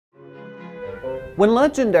When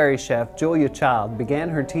legendary chef Julia Child began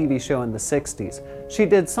her TV show in the 60s, she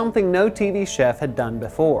did something no TV chef had done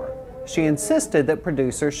before. She insisted that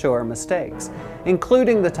producers show her mistakes,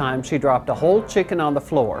 including the time she dropped a whole chicken on the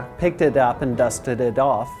floor, picked it up and dusted it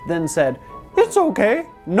off, then said, "It's okay,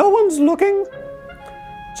 no one's looking."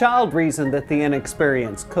 Child reasoned that the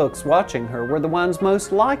inexperienced cooks watching her were the ones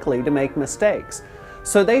most likely to make mistakes,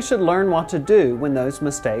 so they should learn what to do when those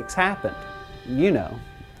mistakes happened. You know,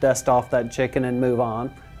 dust off that chicken and move on.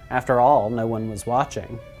 After all, no one was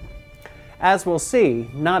watching. As we'll see,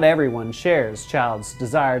 not everyone shares Child's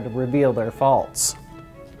desire to reveal their faults.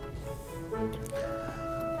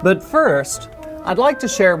 But first, I'd like to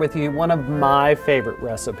share with you one of my favorite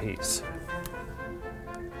recipes.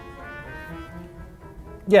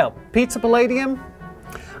 Yeah, Pizza Palladium?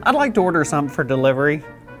 I'd like to order some for delivery.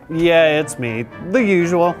 Yeah, it's me, the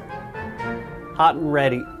usual. Hot and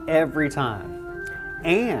ready every time.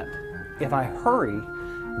 And if I hurry,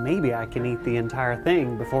 maybe I can eat the entire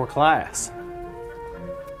thing before class.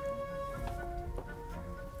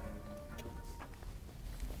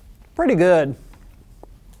 Pretty good.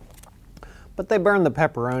 But they burn the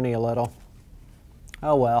pepperoni a little.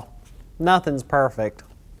 Oh well, nothing's perfect.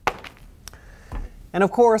 And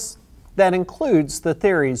of course, that includes the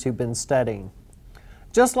theories you've been studying.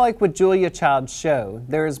 Just like with Julia Child's show,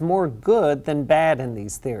 there is more good than bad in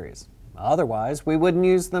these theories. Otherwise, we wouldn't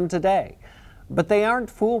use them today. But they aren't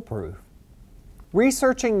foolproof.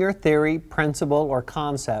 Researching your theory, principle, or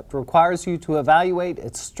concept requires you to evaluate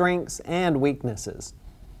its strengths and weaknesses.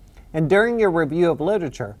 And during your review of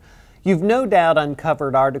literature, you've no doubt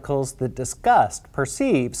uncovered articles that discussed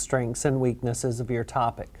perceived strengths and weaknesses of your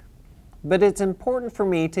topic. But it's important for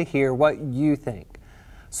me to hear what you think.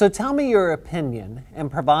 So tell me your opinion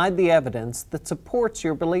and provide the evidence that supports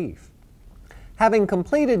your belief. Having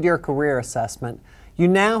completed your career assessment, you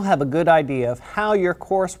now have a good idea of how your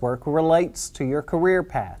coursework relates to your career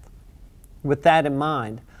path. With that in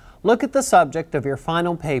mind, look at the subject of your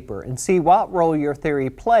final paper and see what role your theory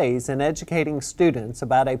plays in educating students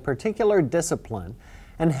about a particular discipline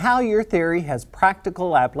and how your theory has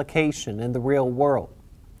practical application in the real world.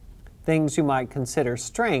 Things you might consider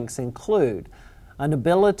strengths include an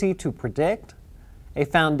ability to predict, a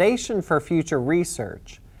foundation for future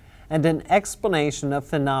research, and an explanation of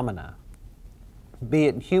phenomena. Be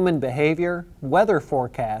it human behavior, weather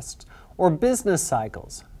forecasts, or business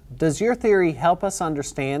cycles, does your theory help us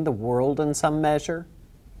understand the world in some measure?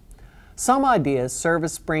 Some ideas serve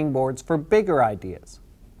as springboards for bigger ideas.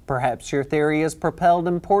 Perhaps your theory has propelled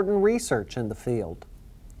important research in the field.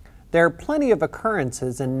 There are plenty of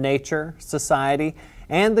occurrences in nature, society,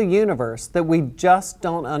 and the universe that we just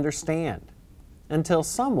don't understand until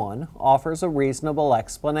someone offers a reasonable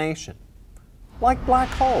explanation, like black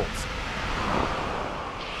holes.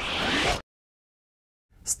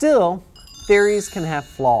 Still, theories can have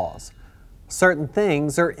flaws. Certain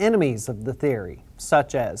things are enemies of the theory,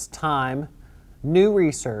 such as time, new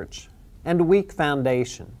research, and weak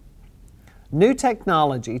foundation. New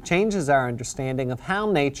technology changes our understanding of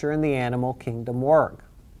how nature and the animal kingdom work.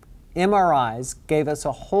 MRIs gave us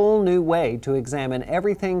a whole new way to examine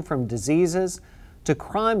everything from diseases to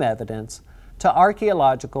crime evidence to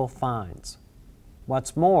archaeological finds.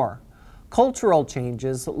 What's more, cultural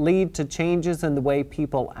changes lead to changes in the way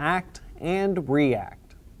people act and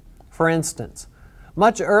react. For instance,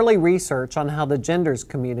 much early research on how the genders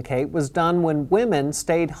communicate was done when women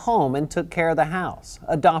stayed home and took care of the house,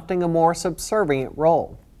 adopting a more subservient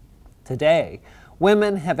role. Today,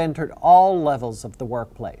 women have entered all levels of the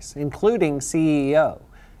workplace, including CEO,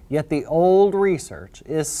 yet the old research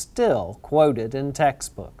is still quoted in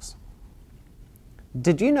textbooks.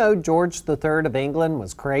 Did you know George III of England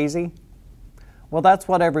was crazy? Well, that's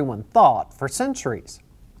what everyone thought for centuries,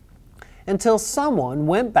 until someone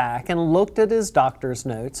went back and looked at his doctor's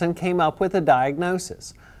notes and came up with a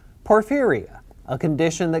diagnosis: porphyria, a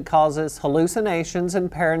condition that causes hallucinations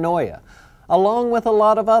and paranoia, along with a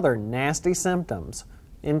lot of other nasty symptoms,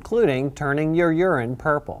 including turning your urine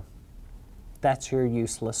purple. That's your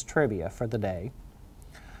useless trivia for the day.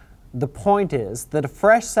 The point is that a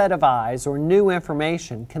fresh set of eyes or new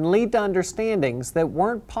information can lead to understandings that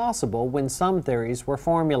weren't possible when some theories were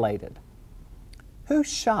formulated. Who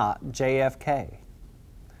shot JFK?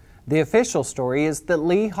 The official story is that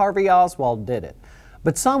Lee Harvey Oswald did it,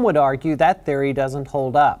 but some would argue that theory doesn't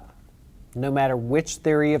hold up. No matter which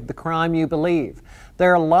theory of the crime you believe,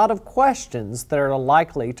 there are a lot of questions that are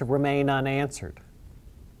likely to remain unanswered.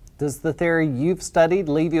 Does the theory you've studied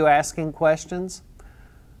leave you asking questions?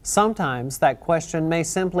 Sometimes that question may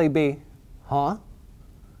simply be, huh?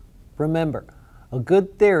 Remember, a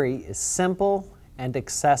good theory is simple and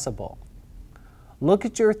accessible. Look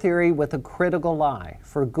at your theory with a critical eye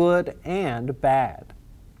for good and bad.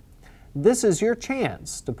 This is your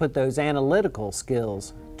chance to put those analytical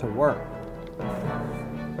skills to work.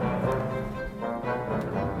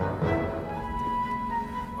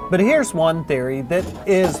 But here's one theory that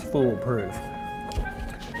is foolproof.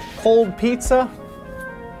 Cold pizza,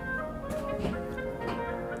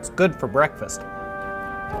 it's good for breakfast.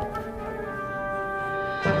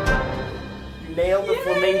 You nailed the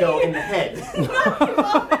flamingo in the head.